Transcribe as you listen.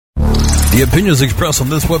The opinions expressed on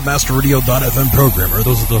this WebmasterRadio.fm program are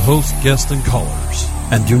those of the host, guests, and callers,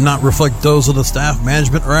 and do not reflect those of the staff,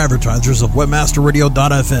 management, or advertisers of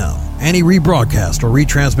WebmasterRadio.fm. Any rebroadcast or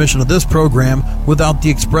retransmission of this program without the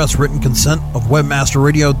express written consent of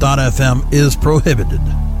WebmasterRadio.fm is prohibited.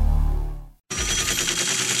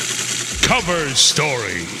 Cover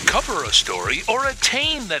story. Cover a story or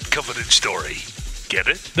attain that coveted story. Get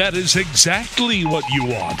it? That is exactly what you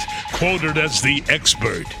want. Quoted as the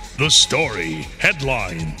expert. The story,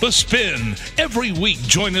 headline, the spin. Every week,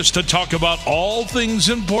 join us to talk about all things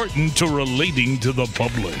important to relating to the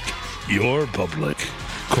public. Your public.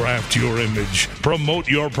 Craft your image. Promote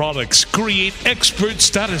your products. Create expert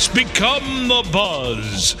status. Become the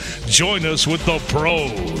buzz. Join us with the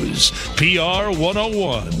pros. PR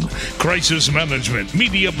 101. Crisis management.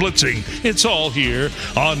 Media blitzing. It's all here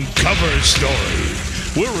on Cover Story.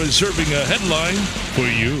 We're reserving a headline for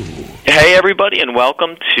you. Hey, everybody, and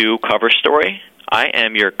welcome to Cover Story. I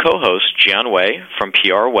am your co-host, Gian Wei from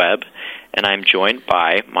PR Web, and I'm joined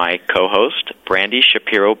by my co-host, Brandy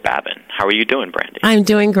Shapiro-Babin. How are you doing, Brandy? I'm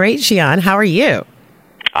doing great, Gian. How are you?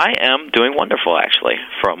 I am doing wonderful, actually,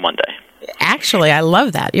 for a Monday. Actually, I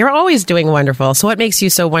love that. You're always doing wonderful. So what makes you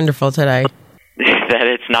so wonderful today? That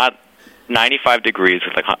it's not 95 degrees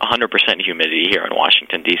with like 100% humidity here in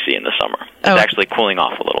Washington, D.C. in the summer. It's actually cooling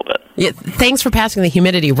off a little bit. Yeah, thanks for passing the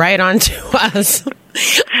humidity right on to us.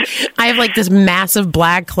 I have like this massive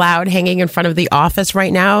black cloud hanging in front of the office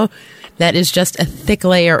right now that is just a thick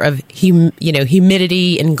layer of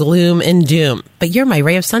humidity and gloom and doom. But you're my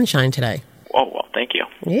ray of sunshine today. Oh, well, thank you.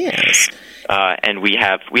 Yes. And we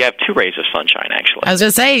have 2 rays of sunshine, actually. I was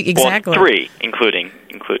going to say, exactly. Well, 3, including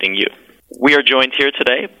you. We are joined here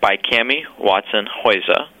today by Cami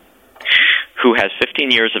Watson-Hoyza, who has 15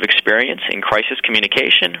 years of experience in crisis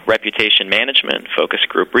communication, reputation management, focus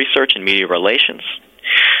group research, and media relations.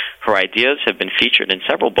 Her ideas have been featured in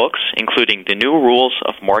several books, including The New Rules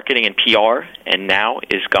of Marketing and PR and Now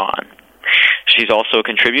Is Gone. She's also a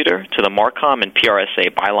contributor to the Marcom and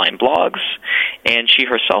PRSA Byline blogs, and she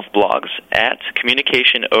herself blogs at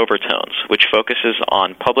Communication Overtones, which focuses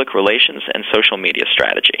on public relations and social media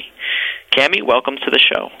strategy. Cami, welcome to the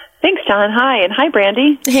show. Thanks, John. Hi, and hi,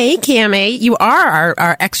 Brandy. Hey, Cami. You are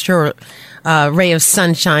our extra ray of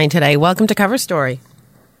sunshine today. Welcome to Cover Story.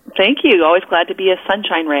 Thank you. Always glad to be a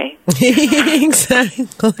sunshine ray.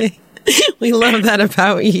 Exactly. We love that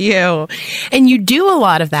about you. And you do a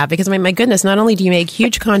lot of that because, my goodness, not only do you make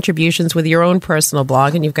huge contributions with your own personal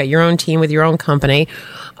blog and you've got your own team with your own company,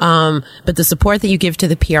 but the support that you give to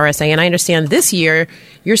the PRSA. And I understand this year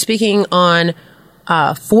you're speaking on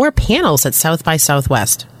 4 panels at South by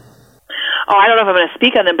Southwest. Oh, I don't know if I'm going to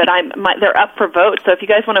speak on them, but they're up for vote. So if you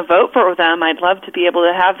guys want to vote for them, I'd love to be able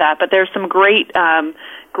to have that. But there's some great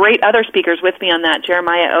other speakers with me on that.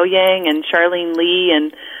 Jeremiah Oyang and Charlene Lee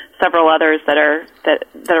and several others that are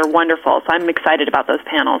wonderful. So I'm excited about those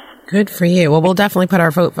panels. Good for you. Well, we'll definitely put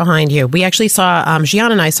our vote behind you. We actually saw,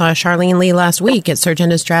 Gian and I saw Charlene Lee last week at Search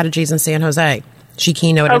Engine Strategies in San Jose. She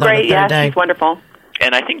keynoted on the third day. Oh, great. Yeah, she's wonderful.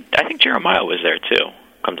 And I think Jeremiah was there, too,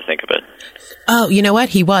 come to think of it. Oh, you know what?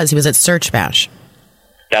 He was at Search Bash.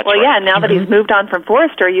 That's right. Yeah, now that he's moved on from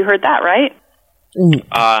Forrester, you heard that, right?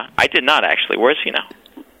 I did not, actually. Where is he now?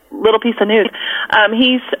 Little piece of news.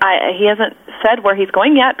 He hasn't said where he's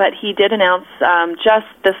going yet, but he did announce just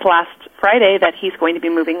this last Friday that he's going to be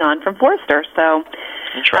moving on from Forrester. So,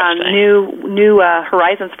 new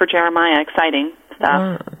horizons for Jeremiah. Exciting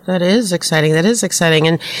stuff. Oh, that is exciting.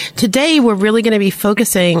 And today we're really going to be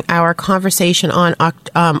focusing our conversation on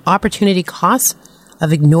opportunity costs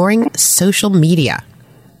of ignoring social media.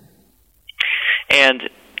 And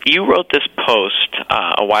you wrote this post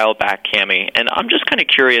a while back, Cami, and I'm just kind of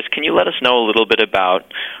curious, can you let us know a little bit about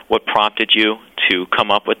what prompted you to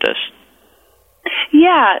come up with this?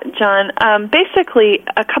 Yeah, John. Basically,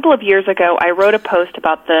 a couple of years ago, I wrote a post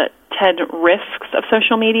about the 10 risks of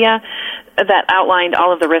social media that outlined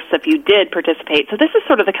all of the risks if you did participate. So this is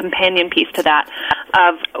sort of the companion piece to that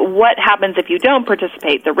of what happens if you don't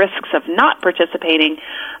participate, the risks of not participating.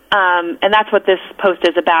 And that's what this post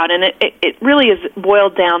is about. And it really is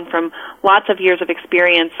boiled down from lots of years of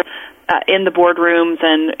experience in the boardrooms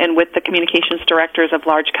and with the communications directors of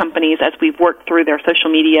large companies as we've worked through their social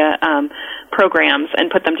media programs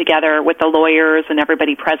and put them together with the lawyers and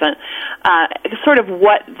everybody present. Sort of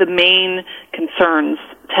what the main concerns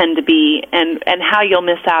tend to be and how you'll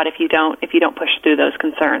miss out if you don't push through those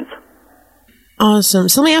concerns. Awesome.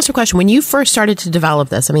 So let me ask you a question. When you first started to develop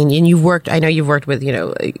this, I know you've worked with,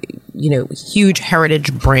 huge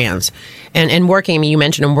heritage brands and working, I mean, you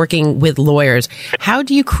mentioned and working with lawyers. How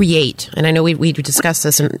do you create, and I know we discussed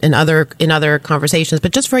this in other conversations,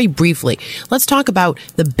 but just very briefly, let's talk about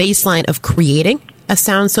the baseline of creating a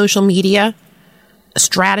sound social media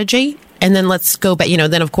strategy, and then let's go back,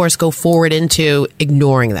 then of course go forward into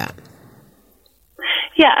ignoring that.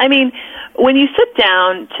 Yeah, I mean, when you sit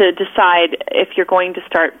down to decide if you're going to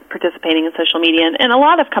start participating in social media, and a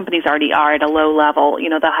lot of companies already are at a low level,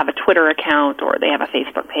 they'll have a Twitter account or they have a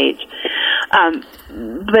Facebook page.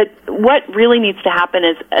 But what really needs to happen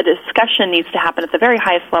is a discussion needs to happen at the very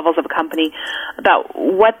highest levels of a company about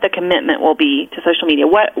what the commitment will be to social media.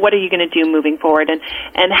 What are you going to do moving forward,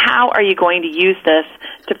 and how are you going to use this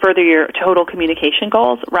to further your total communication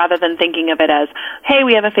goals, rather than thinking of it as, hey,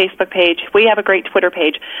 we have a Facebook page, we have a great Twitter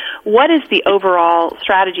page. What is the overall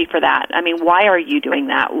strategy for that? I mean, why are you doing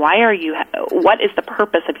that? What is the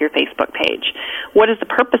purpose of your Facebook page? What is the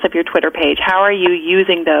purpose of your Twitter page? How are you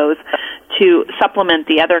using those to supplement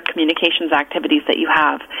the other communications activities that you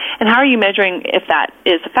have? And how are you measuring if that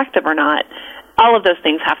is effective or not? All of those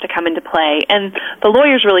things have to come into play. And the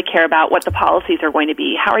lawyers really care about what the policies are going to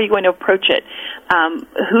be. How are you going to approach it?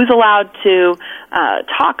 Who's allowed to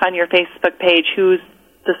talk on your Facebook page? Who's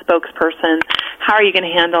the spokesperson? How are you going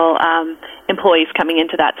to handle employees coming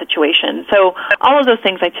into that situation? So all of those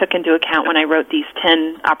things I took into account when I wrote these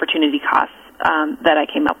 10 opportunity costs that I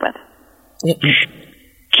came up with.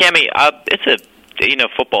 Cami, it's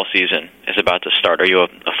football season is about to start. Are you a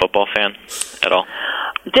football fan at all?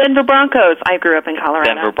 Denver Broncos. I grew up in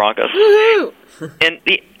Colorado. Denver Broncos. Woo-hoo! And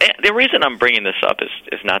the reason I'm bringing this up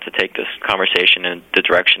is not to take this conversation in the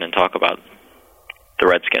direction and talk about the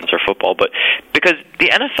Redskins or football, but because the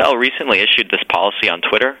NFL recently issued this policy on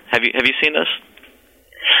Twitter. Have you seen this?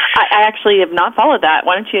 I actually have not followed that.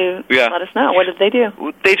 Why don't you let us know? What did they do?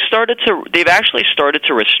 They've actually started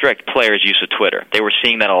to restrict players' use of Twitter. They were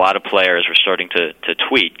seeing that a lot of players were starting to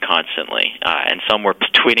tweet constantly, and some were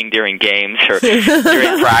tweeting during games or during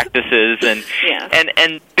practices,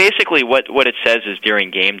 and basically what it says is during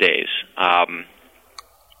game days,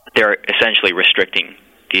 they're essentially restricting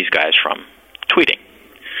these guys from tweeting,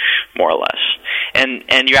 more or less.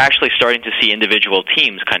 And you're actually starting to see individual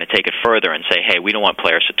teams kind of take it further and say, hey, we don't want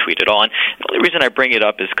players to tweet at all. And the only reason I bring it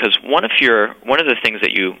up is because one of the things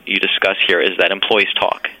that you discuss here is that employees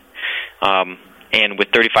talk. And with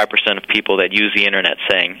 35% of people that use the Internet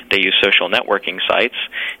saying they use social networking sites,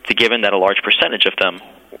 it's a given that a large percentage of them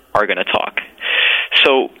are going to talk.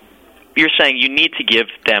 So you're saying you need to give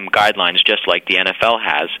them guidelines just like the NFL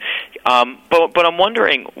has. But I'm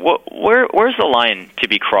wondering, where's the line to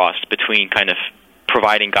be crossed between kind of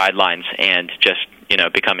providing guidelines and just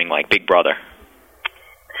becoming like Big Brother?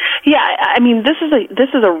 Yeah, I mean, this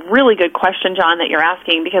is a really good question, John, that you're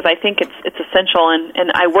asking, because I think it's essential,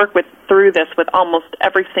 and I work through this with almost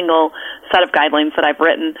every single set of guidelines that I've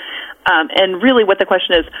written. And really, what the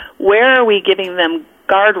question is, where are we giving them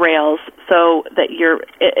guardrails so that you're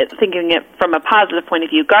thinking it from a positive point of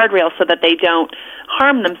view, guardrails so that they don't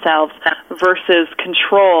harm themselves versus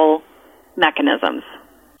control mechanisms?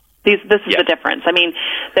 This is the difference. I mean,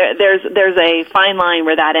 there's a fine line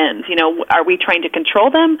where that ends. Are we trying to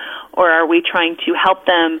control them, or are we trying to help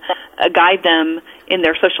them, guide them in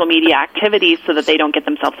their social media activities so that they don't get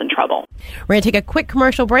themselves in trouble? We're going to take a quick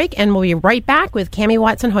commercial break, and we'll be right back with Cami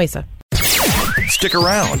Watson-Hoysa. Stick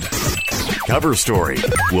around. Cover Story.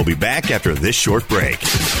 We'll be back after this short break.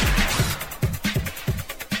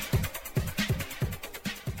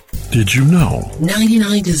 Did you know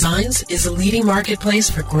 99 Designs is the leading marketplace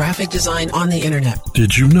for graphic design on the internet?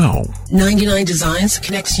 Did you know 99 Designs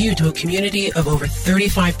connects you to a community of over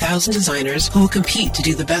 35,000 designers who will compete to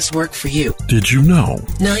do the best work for you? Did you know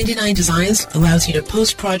 99 Designs allows you to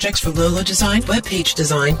post projects for logo design, webpage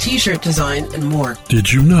design, t-shirt design, and more? Did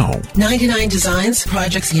you know 99 Designs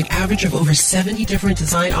projects see an average of over 70 different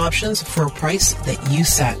design options for a price that you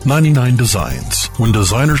set? 99 Designs. When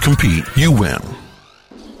designers compete, you win.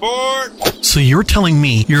 So you're telling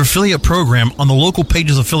me your affiliate program on the Local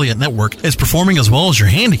Pages Affiliate Network is performing as well as your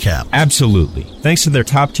handicap? Absolutely. Thanks to their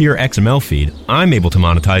top-tier XML feed, I'm able to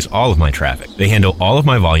monetize all of my traffic. They handle all of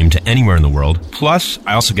my volume to anywhere in the world. Plus,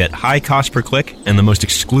 I also get high cost per click and the most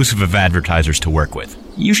exclusive of advertisers to work with.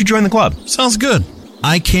 You should join the club. Sounds good.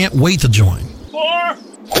 I can't wait to join.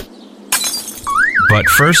 But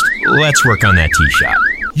first, let's work on that tee shot.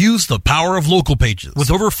 Use the power of Local Pages. With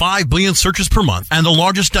over 5 billion searches per month and the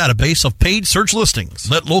largest database of paid search listings,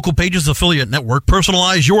 let Local Pages Affiliate Network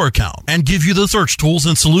personalize your account and give you the search tools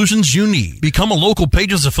and solutions you need. Become a Local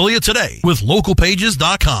Pages affiliate today with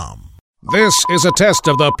localpages.com. This is a test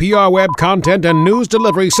of the PR Web content and news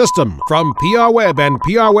delivery system from PR Web and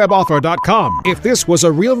PRWebOffer.com. If this was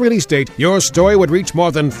a real release date, your story would reach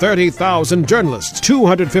more than 30,000 journalists,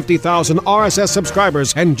 250,000 RSS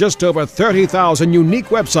subscribers, and just over 30,000 unique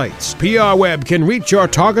websites. PR Web can reach your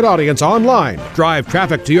target audience online, drive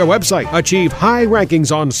traffic to your website, achieve high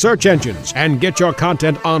rankings on search engines, and get your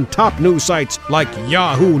content on top news sites like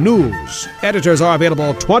Yahoo News. Editors are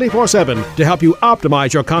available 24/7 to help you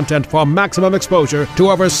optimize your content for maximum exposure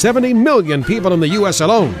to over 70 million people in the U.S.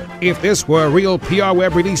 alone. If this were a real PR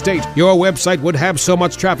Web release date, your website would have so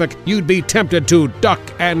much traffic you'd be tempted to duck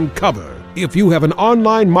and cover. If you have an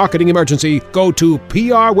online marketing emergency, go to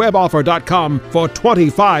PRWebOffer.com for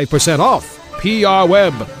 25% off. PR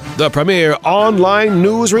Web, the premier online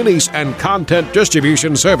news release and content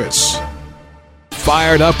distribution service.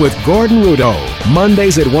 Fired Up with Gordon Rudo,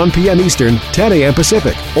 Mondays at 1 p.m. Eastern, 10 a.m.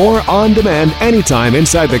 Pacific, or on demand anytime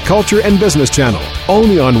inside the Culture and Business Channel,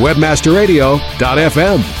 only on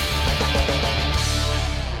WebmasterRadio.fm.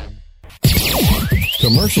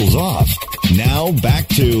 Commercials off. Now back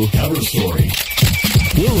to Cover Story.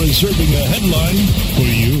 We're inserting a headline for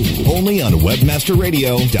you. Only on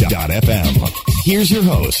WebmasterRadio.fm. Here's your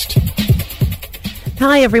host.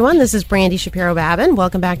 Hi, everyone. This is Brandy Shapiro-Babin.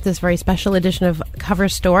 Welcome back to this very special edition of Cover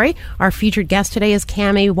Story. Our featured guest today is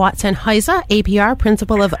Cami Watson-Heise, APR,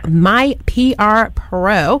 principal of My PR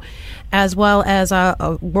Pro, as well as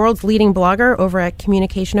a world's leading blogger over at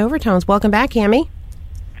Communication Overtones. Welcome back, Cami.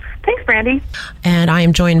 Thanks, Brandy. And I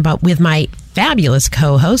am joined with my fabulous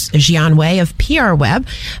co-host, Jian Wei of PR Web.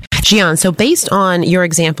 Jian, so based on your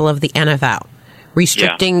example of the NFL,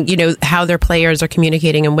 restricting, how their players are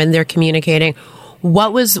communicating and when they're communicating,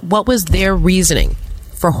 what was their reasoning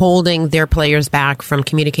for holding their players back from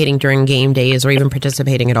communicating during game days or even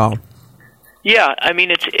participating at all? Yeah, I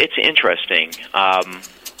mean, it's interesting. I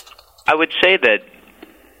would say that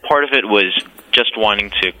part of it was just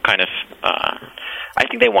wanting to kind of, I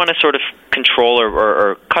think they want to sort of control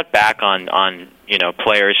or cut back on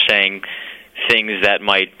players saying things that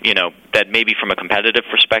might, that maybe from a competitive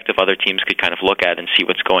perspective other teams could kind of look at and see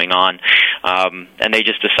what's going on. And they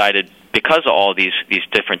just decided, because of all these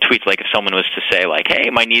different tweets, like if someone was to say, like, hey,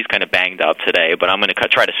 my knee's kind of banged up today, but I'm going to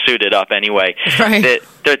try to suit it up anyway, right.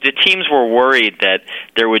 the teams were worried that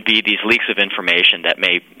there would be these leaks of information that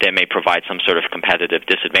may provide some sort of competitive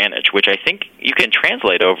disadvantage, which I think you can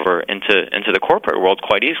translate over into the corporate world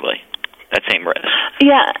quite easily, that same risk.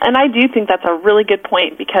 Yeah, and I do think that's a really good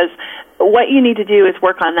point, because what you need to do is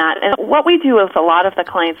work on that. And what we do with a lot of the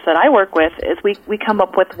clients that I work with is we come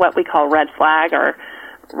up with what we call red flag or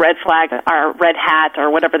red hat or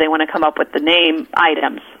whatever they want to come up with the name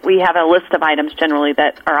items. We have a list of items generally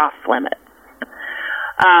that are off limits.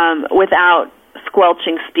 Without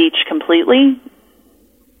squelching speech completely,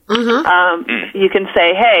 you can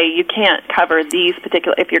say, hey, you can't cover these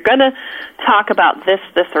particular, if you're going to talk about this,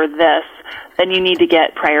 or this, then you need to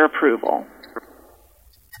get prior approval.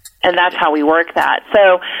 And that's how we work that.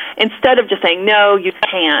 So instead of just saying, no, you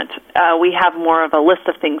can't, we have more of a list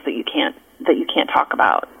of things that you can't talk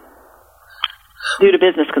about due to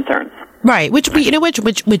business concerns. Right, which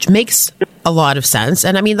makes a lot of sense.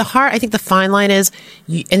 And I mean, I think the fine line is,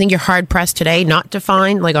 I think you're hard pressed today not to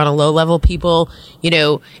find, like on a low level, people,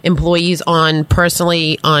 employees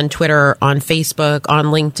personally on Twitter, on Facebook, on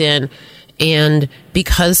LinkedIn. And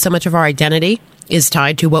because so much of our identity is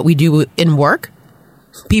tied to what we do in work,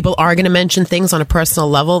 people are going to mention things on a personal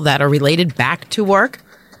level that are related back to work.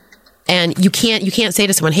 And you can't say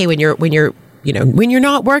to someone, hey, when you're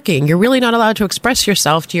not working, you're really not allowed to express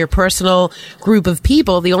yourself to your personal group of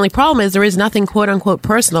people. The only problem is there is nothing quote unquote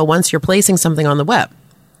personal once you're placing something on the web.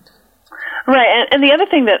 Right, and the other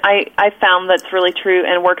thing that I found that's really true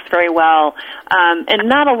and works very well, and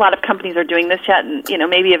not a lot of companies are doing this yet, and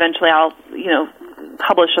maybe eventually I'll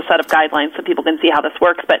publish a set of guidelines so people can see how this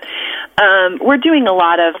works. But we're doing a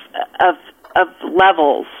lot of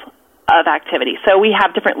levels of activity. So we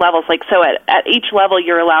have different levels. Like, so at each level,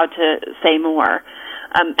 you're allowed to say more.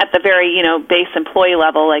 At the very, base employee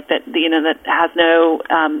level, like that, that has no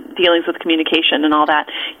dealings with communication and all that,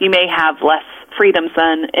 you may have less freedoms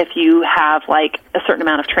than if you have like a certain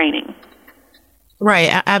amount of training. Right.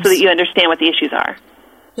 So that you understand what the issues are.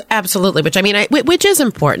 Absolutely, which is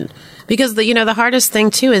important, because the hardest thing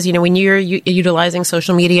too is when you're utilizing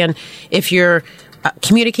social media, and if you're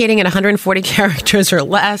communicating in 140 characters or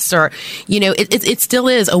less, or it still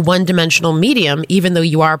is a one-dimensional medium, even though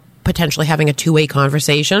you are potentially having a two-way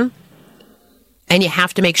conversation, and you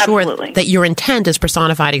have to make sure that your intent is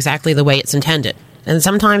personified exactly the way it's intended. And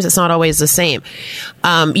sometimes it's not always the same.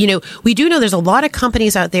 We do know there's a lot of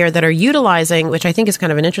companies out there that are utilizing, which I think is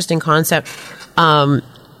kind of an interesting concept,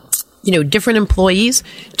 different employees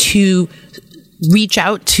to reach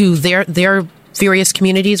out to their various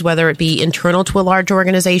communities, whether it be internal to a large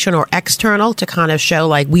organization or external, to kind of show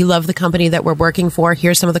like, we love the company that we're working for.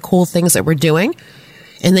 Here's some of the cool things that we're doing.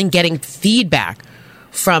 And then getting feedback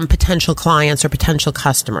from potential clients or potential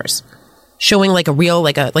customers, showing like a real,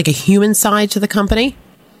 like a human side to the company.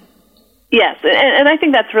 Yes. And I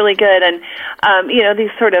think that's really good. And,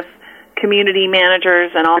 these sort of community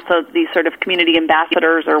managers and also these sort of community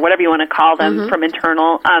ambassadors or whatever you want to call them from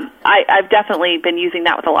internal. I've definitely been using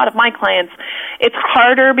that with a lot of my clients. It's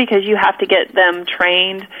harder because you have to get them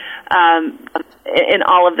trained in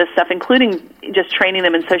all of this stuff, including just training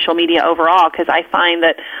them in social media overall, because I find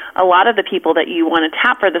that a lot of the people that you want to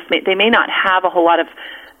tap for this, they may not have a whole lot of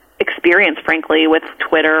experience, frankly, with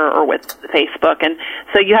Twitter or with Facebook. And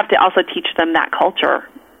so you have to also teach them that culture.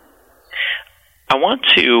 I want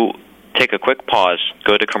to take a quick pause,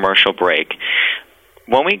 go to commercial break.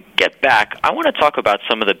 When we get back, I want to talk about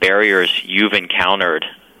some of the barriers you've encountered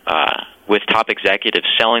with top executives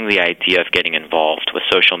selling the idea of getting involved with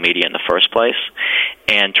social media in the first place,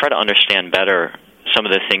 and try to understand better some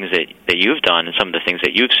of the things that you've done and some of the things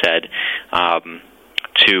that you've said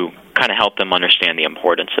to kind of help them understand the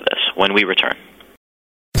importance of this when we return.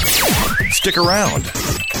 Stick around.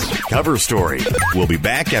 Cover Story. We'll be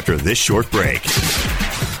back after this short break.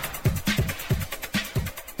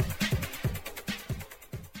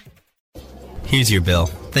 Here's your bill.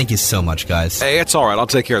 Thank you so much, guys. Hey, it's all right. I'll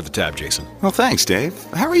take care of the tab, Jason. Well, thanks, Dave.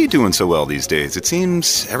 How are you doing so well these days? It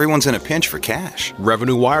seems everyone's in a pinch for cash.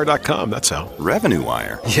 RevenueWire.com, that's how.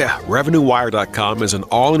 RevenueWire? Yeah, RevenueWire.com is an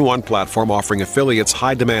all-in-one platform offering affiliates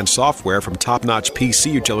high-demand software from top-notch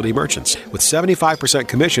PC utility merchants. With 75%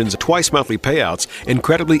 commissions, twice monthly payouts,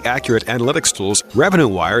 incredibly accurate analytics tools,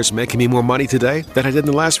 RevenueWire is making me more money today than I did in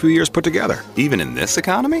the last few years put together. Even in this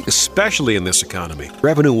economy? Especially in this economy.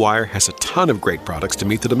 RevenueWire has a ton of great products to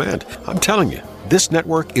meet the demand. I'm telling you, this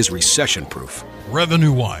network is recession-proof.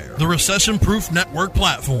 RevenueWire, the recession-proof network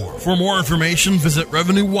platform. For more information, visit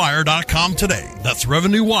RevenueWire.com today. That's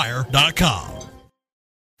RevenueWire.com.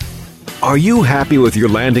 Are you happy with your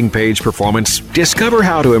landing page performance? Discover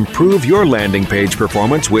how to improve your landing page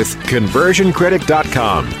performance with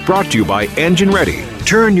ConversionCritic.com. Brought to you by Engine Ready.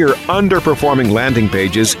 Turn your underperforming landing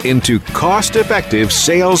pages into cost-effective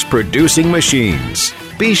sales-producing machines.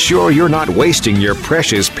 Be sure you're not wasting your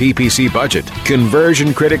precious PPC budget.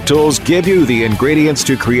 Conversion Critic tools give you the ingredients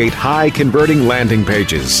to create high-converting landing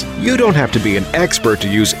pages. You don't have to be an expert to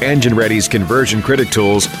use Engine Ready's Conversion Critic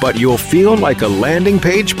tools, but you'll feel like a landing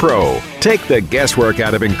page pro. Take the guesswork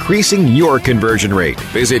out of increasing your conversion rate.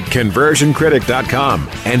 Visit ConversionCritic.com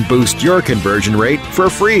and boost your conversion rate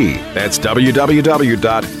for free. That's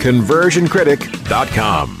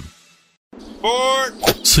www.ConversionCritic.com.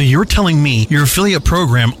 So you're telling me your affiliate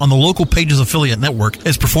program on the Local Pages Affiliate Network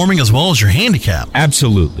is performing as well as your handicap?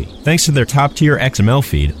 Absolutely. Thanks to their top-tier XML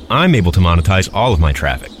feed, I'm able to monetize all of my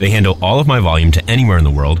traffic. They handle all of my volume to anywhere in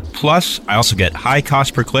the world. Plus, I also get high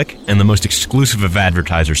cost per click and the most exclusive of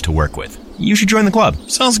advertisers to work with. You should join the club.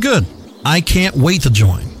 Sounds good. I can't wait to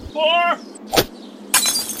join.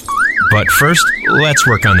 But first, let's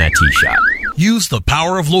work on that tee shot. Use the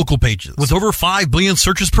power of Local Pages. With over 5 billion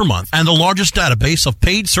searches per month and the largest database of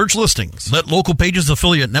paid search listings, let Local Pages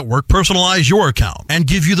Affiliate Network personalize your account and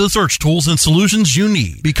give you the search tools and solutions you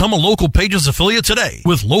need. Become a Local Pages affiliate today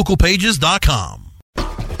with localpages.com.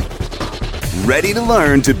 Ready to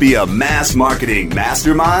learn to be a mass marketing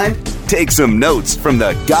mastermind? Take some notes from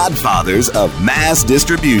the godfathers of mass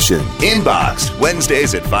distribution. Inbox,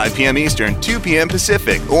 Wednesdays at 5 p.m. Eastern, 2 p.m.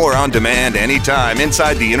 Pacific, or on demand anytime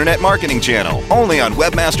inside the Internet Marketing Channel, only on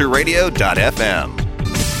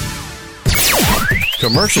webmasterradio.fm.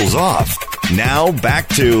 Commercials off. Now back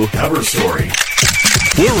to Cover Story.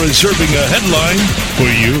 We're reserving a headline for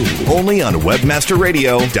you. Only on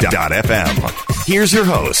webmasterradio.fm. Here's your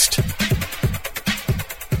host.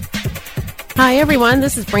 Hi, everyone.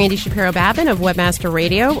 This is Brandy Shapiro-Babin of Webmaster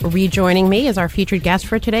Radio. Rejoining me is our featured guest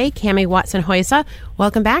for today, Cami Watson-Hoysa.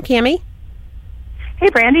 Welcome back, Cami. Hey,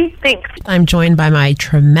 Brandy. Thanks. I'm joined by my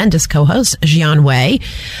tremendous co-host, Jian Wei,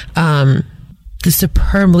 the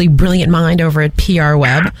superbly brilliant mind over at PR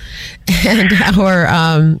Web. And our,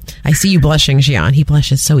 I see you blushing, Jian. He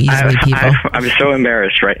blushes so easily, people. I'm so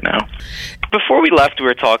embarrassed right now. Before we left, we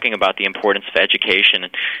were talking about the importance of education.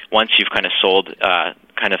 And once you've kind of sold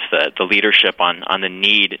kind of the leadership on the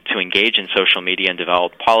need to engage in social media and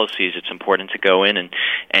develop policies, it's important to go in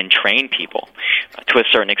and train people to a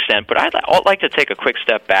certain extent. But I'd like to take a quick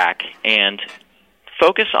step back and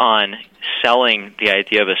focus on selling the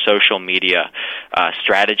idea of a social media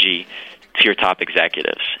strategy to your top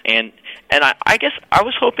executives. And I guess I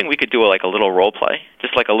was hoping we could do a little role play,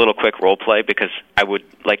 just like a little quick role play, because I would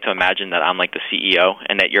like to imagine that I'm like the CEO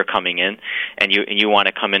and that you're coming in and you want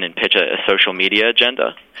to come in and pitch a social media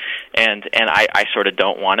agenda, and I sort of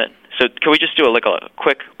don't want it. So can we just do a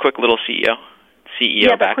quick little CEO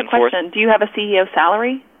back and forth? Question. Do you have a CEO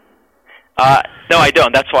salary? No, I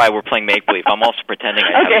don't. That's why we're playing make-believe. I'm also pretending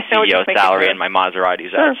I have a CEO salary and my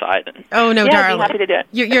Maserati's outside. Oh, no, darling. I'd be happy to do it.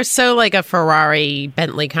 You're so like a Ferrari,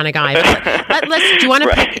 Bentley kind of guy. Let's. Do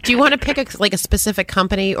you want to pick a specific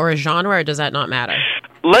company or a genre, or does that not matter?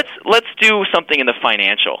 Let's do something in the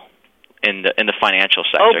financial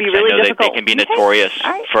sector. Be really I know difficult. they can be notorious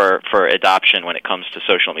for adoption when it comes to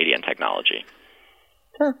social media and technology.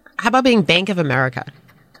 How about being Bank of America?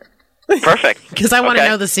 Perfect. Because I want to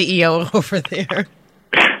know the CEO over there.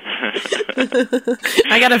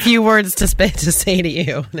 I got a few words to say to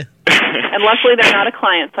you. And luckily, they're not a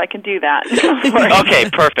client, so I can do that. Okay,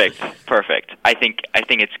 perfect. I think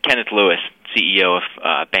it's Kenneth Lewis, CEO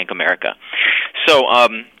of Bank America. So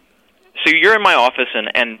you're in my office,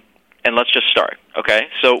 and let's just start. Okay.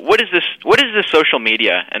 So what is this social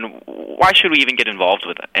media, and why should we even get involved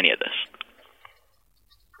with any of this?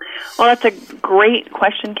 Well, that's a great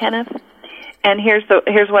question, Kenneth. And here's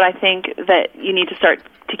what I think that you need to start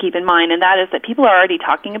to keep in mind, and that is that people are already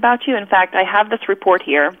talking about you. In fact, I have this report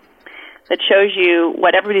here that shows you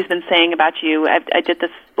what everybody's been saying about you. I did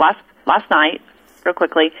this last night, real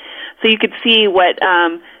quickly, so you could see what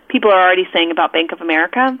people are already saying about Bank of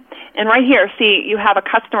America. And right here, see, you have a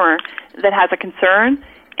customer that has a concern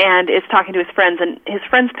and is talking to his friends, and his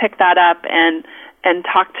friends picked that up and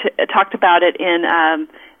talked about it in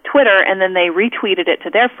Twitter, and then they retweeted it to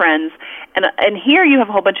their friends. And here you have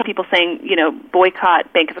a whole bunch of people saying,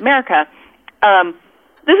 boycott Bank of America.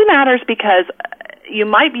 This matters because you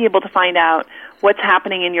might be able to find out what's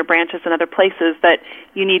happening in your branches and other places that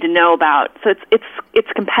you need to know about. So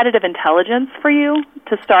it's competitive intelligence for you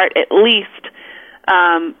to start at least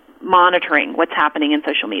monitoring what's happening in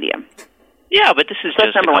social media. Yeah, but this is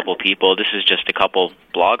just a couple people. This is just a couple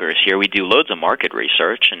bloggers here. We do loads of market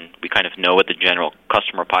research, and we kind of know what the general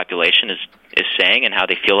customer population is saying and how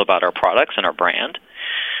they feel about our products and our brand.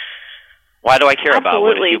 Why do I care about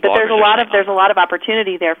what a few bloggers but there's a lot of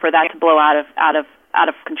opportunity there for that to blow out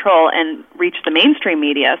of control and reach the mainstream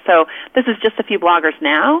media. So this is just a few bloggers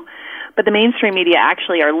now, but the mainstream media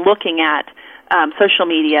actually are looking at social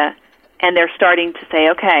media, and they're starting to say,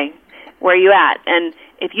 okay, where are you at? And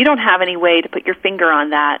if you don't have any way to put your finger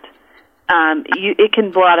on that, it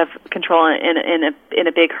can blow out of control in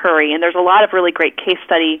a big hurry. And there's a lot of really great case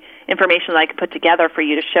study information that I could put together for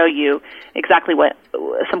you to show you exactly what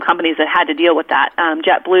some companies that had to deal with that.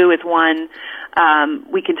 JetBlue is one.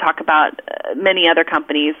 We can talk about many other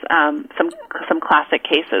companies, some classic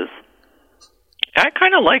cases. I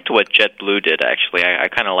kind of liked what JetBlue did, actually. I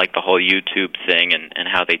kind of liked the whole YouTube thing and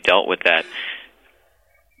how they dealt with that.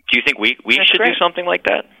 Do you think we should do something like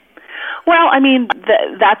that? Well, I mean,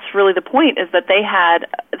 that's really the point, is that they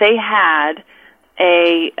had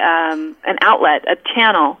an outlet, a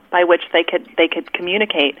channel by which they could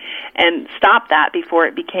communicate and stop that before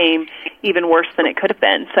it became even worse than it could have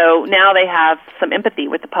been. So now they have some empathy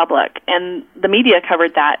with the public, and the media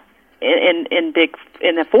covered that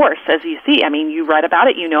in a force, as you see. I mean, you read about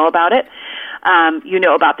it, you know about it, you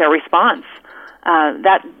know about their response.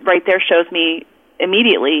 That right there shows me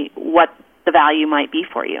immediately what the value might be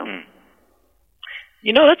for you.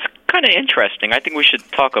 That's kind of interesting. I think we should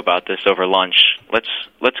talk about this over lunch.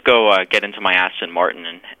 Let's go get into my Aston Martin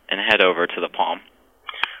and head over to the Palm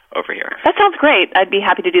over here. That sounds great. I'd be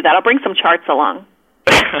happy to do that. I'll bring some charts along.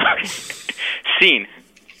 Scene.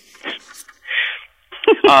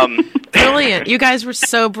 Brilliant. You guys were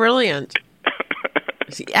so brilliant.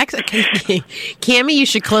 Cammie, you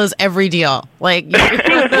should close every deal. Like, it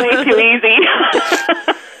was way too easy.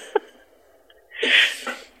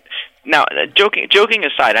 Now, joking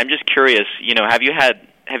aside, I'm just curious.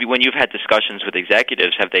 When you've had discussions with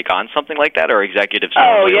executives, have they gone something like that, or executives?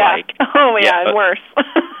 Worse.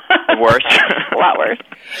 Worse, a lot worse.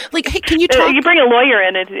 Like, hey, can you talk? You bring a lawyer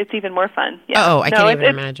in, it's even more fun. Yeah. Oh, I can't even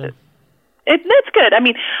imagine. That's good. I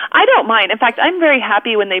mean, I don't mind. In fact, I'm very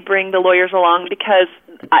happy when they bring the lawyers along, because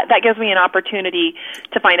that gives me an opportunity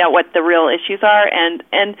to find out what the real issues are. And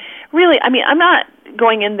really, I mean, I'm not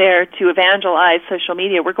going in there to evangelize social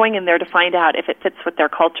media. We're going in there to find out if it fits with their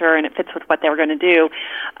culture and it fits with what they're going to do.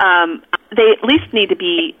 They at least need to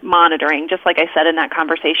be monitoring, just like I said in that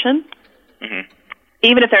conversation. Mm-hmm.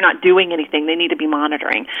 Even if they're not doing anything, they need to be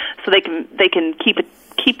monitoring so they can keep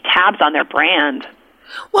tabs on their brand.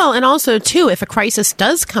 Well, and also, too, if a crisis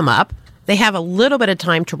does come up, they have a little bit of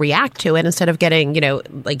time to react to it instead of getting,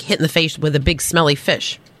 like hit in the face with a big smelly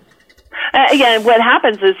fish. Again, what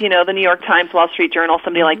happens is, the New York Times, Wall Street Journal,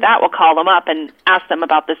 somebody like that will call them up and ask them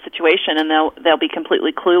about this situation, and they'll be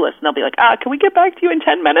completely clueless, and they'll be like, can we get back to you in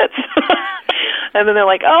 10 minutes? And then they're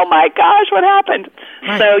like, oh my gosh, what happened?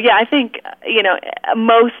 Right. So, yeah, I think,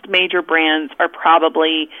 most major brands are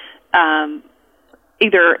probably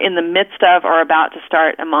either in the midst of or about to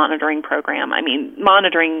start a monitoring program. I mean,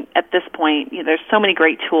 monitoring at this point, there's so many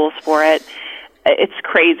great tools for it. It's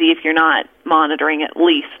crazy if you're not monitoring, at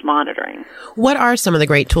least monitoring. What are some of the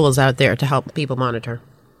great tools out there to help people monitor?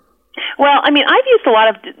 Well, I mean, I've used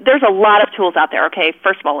there's a lot of tools out there, okay?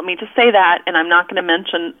 First of all, let me just say that, and I'm not going to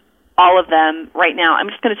mention all of them right now. I'm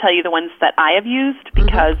just going to tell you the ones that I have used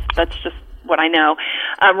because that's just what I know.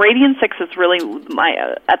 Radian6 is really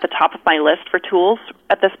at the top of my list for tools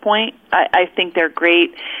at this point. I think they're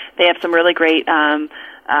great. They have some really great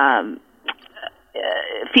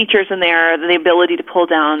features in there, the ability to pull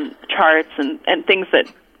down charts and things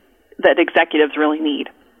that executives really need.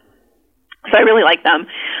 So I really like them.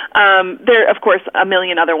 There are, of course, a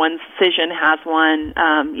million other ones. Cision has one.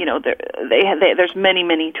 There's many,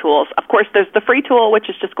 many tools. Of course, there's the free tool, which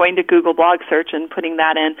is just going to Google Blog Search and putting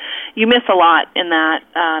that in. You miss a lot in that.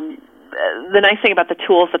 The nice thing about the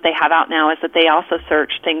tools that they have out now is that they also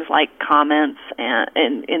search things like comments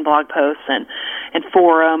in blog posts and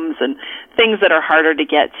forums and things that are harder to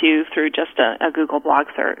get to through just a Google blog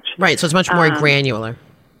search. Right, so it's much more granular.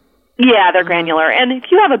 Yeah, they're granular. And if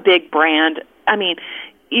you have a big brand, I mean,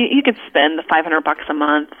 you could spend the $500 a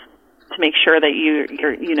month to make sure that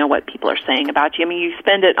you know what people are saying about you. I mean, you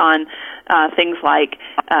spend it on things like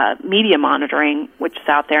media monitoring, which is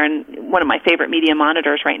out there, and one of my favorite media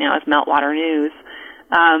monitors right now is Meltwater News.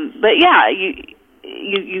 But yeah,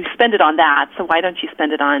 you spend it on that, so why don't you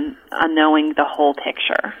spend it on knowing the whole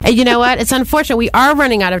picture? And you know what? It's unfortunate. We are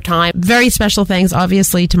running out of time. Very special thanks,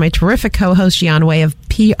 obviously, to my terrific co-host, Jan Way of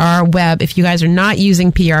PR Web. If you guys are not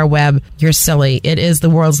using PR Web, you're silly. It is the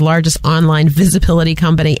world's largest online visibility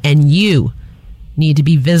company, and you need to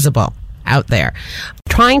be visible out there.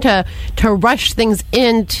 Trying to rush things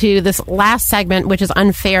into this last segment, which is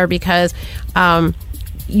unfair because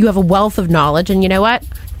you have a wealth of knowledge, and you know what?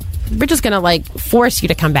 We're just going to force you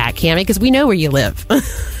to come back, Cammie, because we know where you live.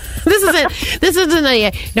 This isn't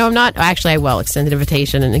a, no, I'm not, actually I will extend an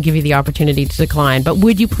invitation and give you the opportunity to decline, but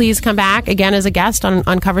would you please come back again as a guest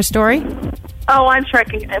on Cover Story? Oh, I'm sure I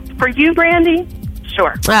can. For you, Brandy?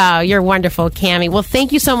 Sure. Oh, you're wonderful, Cammie. Well,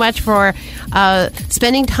 thank you so much for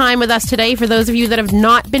spending time with us today. For those of you that have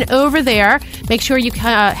not been over there, make sure you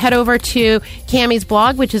head over to Cammie's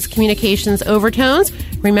blog, which is Communications Overtones.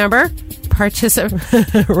 Remember,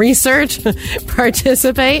 research,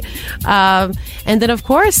 participate, and then, of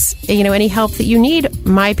course, any help that you need,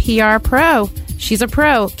 my PR Pro. She's a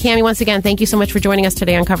pro. Cammie, once again, thank you so much for joining us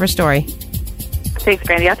today on Cover Story. Thanks,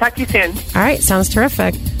 Brandy. I'll talk to you soon. All right. Sounds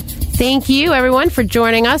terrific. Thank you, everyone, for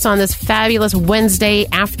joining us on this fabulous Wednesday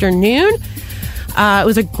afternoon. It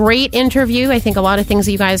was a great interview. I think a lot of things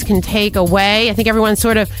that you guys can take away. I think everyone's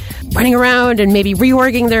sort of running around and maybe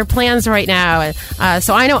reorging their plans right now.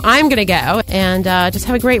 So I know I'm going to go. And just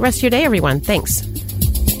have a great rest of your day, everyone. Thanks.